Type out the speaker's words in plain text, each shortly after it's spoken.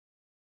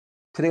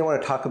Today I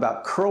want to talk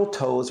about curled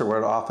toes, or what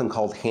are often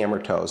called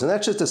hammer toes. And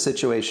that's just a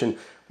situation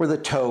where the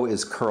toe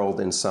is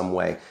curled in some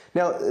way.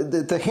 Now,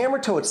 the hammer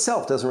toe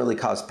itself doesn't really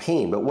cause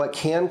pain, but what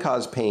can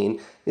cause pain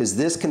is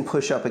this can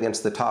push up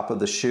against the top of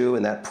the shoe,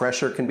 and that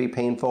pressure can be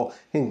painful.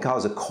 It can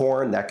cause a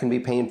corn, that can be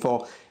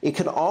painful. It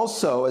can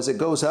also, as it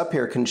goes up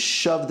here, can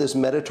shove this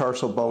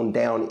metatarsal bone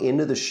down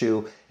into the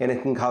shoe, and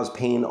it can cause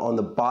pain on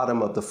the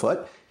bottom of the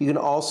foot. You can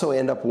also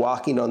end up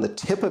walking on the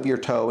tip of your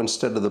toe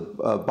instead of the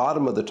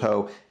bottom of the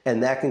toe,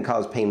 and that can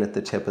cause pain at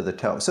the tip of the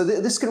toe. So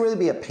this can really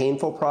be a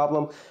painful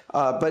problem,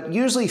 but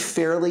usually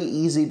fairly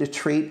easy to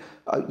treat.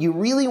 You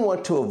really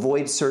want to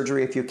avoid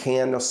surgery if you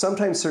can. Now,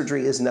 sometimes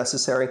surgery is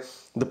necessary.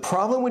 The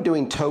problem with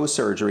doing toe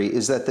surgery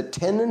is that the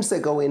tendons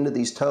that go into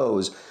these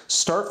toes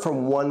start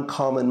from one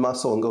common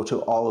muscle and go to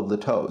all of the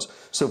toes.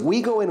 So if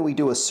we go in and we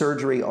do a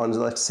surgery on,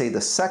 let's say,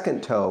 the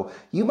second toe,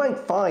 you might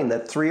find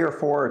that 3 or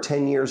 4 or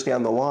 10 years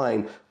down the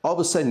line, all of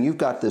a sudden you've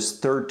got this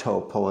third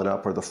toe pulling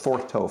up or the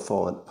fourth toe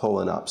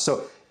pulling up.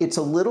 So it's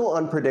a little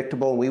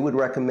unpredictable. We would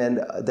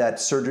recommend that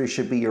surgery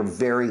should be your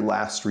very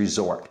last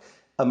resort.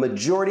 A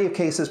majority of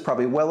cases,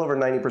 probably well over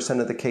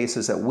 90% of the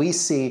cases that we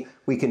see,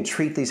 we can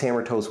treat these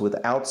hammer toes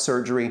without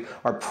surgery.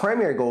 Our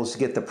primary goal is to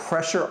get the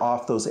pressure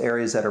off those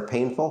areas that are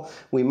painful.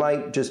 We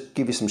might just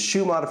give you some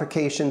shoe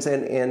modifications,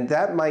 and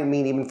that might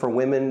mean even for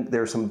women,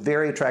 there's some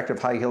very attractive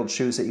high-heeled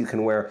shoes that you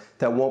can wear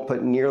that won't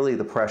put nearly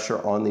the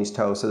pressure on these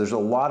toes. So there's a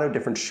lot of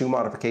different shoe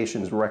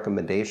modifications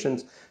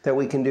recommendations that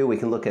we can do. We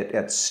can look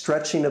at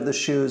stretching of the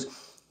shoes.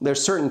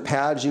 There's certain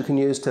pads you can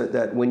use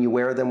that when you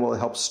wear them will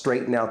help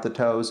straighten out the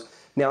toes.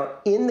 Now,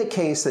 in the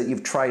case that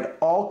you've tried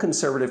all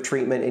conservative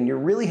treatment and you're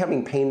really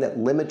having pain that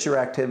limits your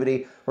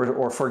activity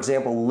or for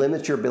example,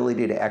 limits your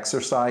ability to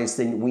exercise,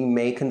 then we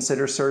may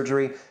consider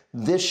surgery.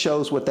 This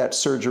shows what that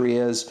surgery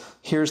is.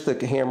 Here's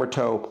the hammer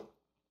toe.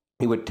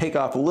 You would take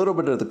off a little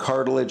bit of the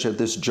cartilage of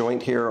this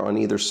joint here on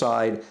either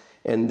side,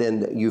 and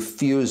then you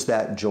fuse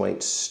that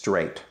joint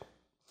straight.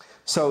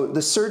 So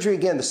the surgery,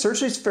 again, the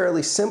surgery is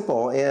fairly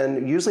simple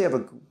and usually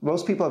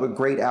most people have a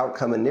great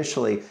outcome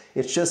initially.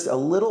 It's just a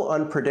little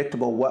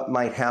unpredictable what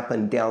might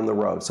happen down the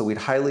road. So we'd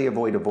highly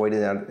avoiding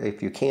that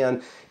if you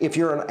can. If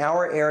you're in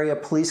our area,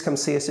 please come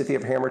see us if you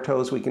have hammer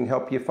toes. We can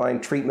help you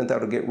find treatment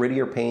that'll get rid of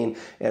your pain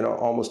and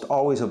almost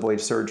always avoid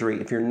surgery.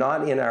 If you're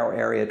not in our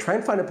area, try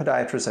and find a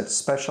podiatrist that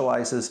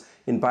specializes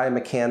in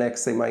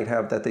biomechanics. They might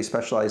have that they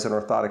specialize in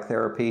orthotic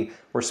therapy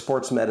or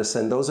sports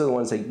medicine. Those are the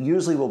ones that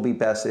usually will be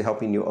best at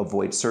helping you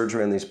avoid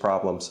surgery on these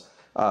problems.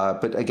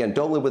 But again,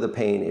 don't live with the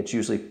pain. It's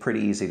usually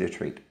pretty easy to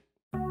treat.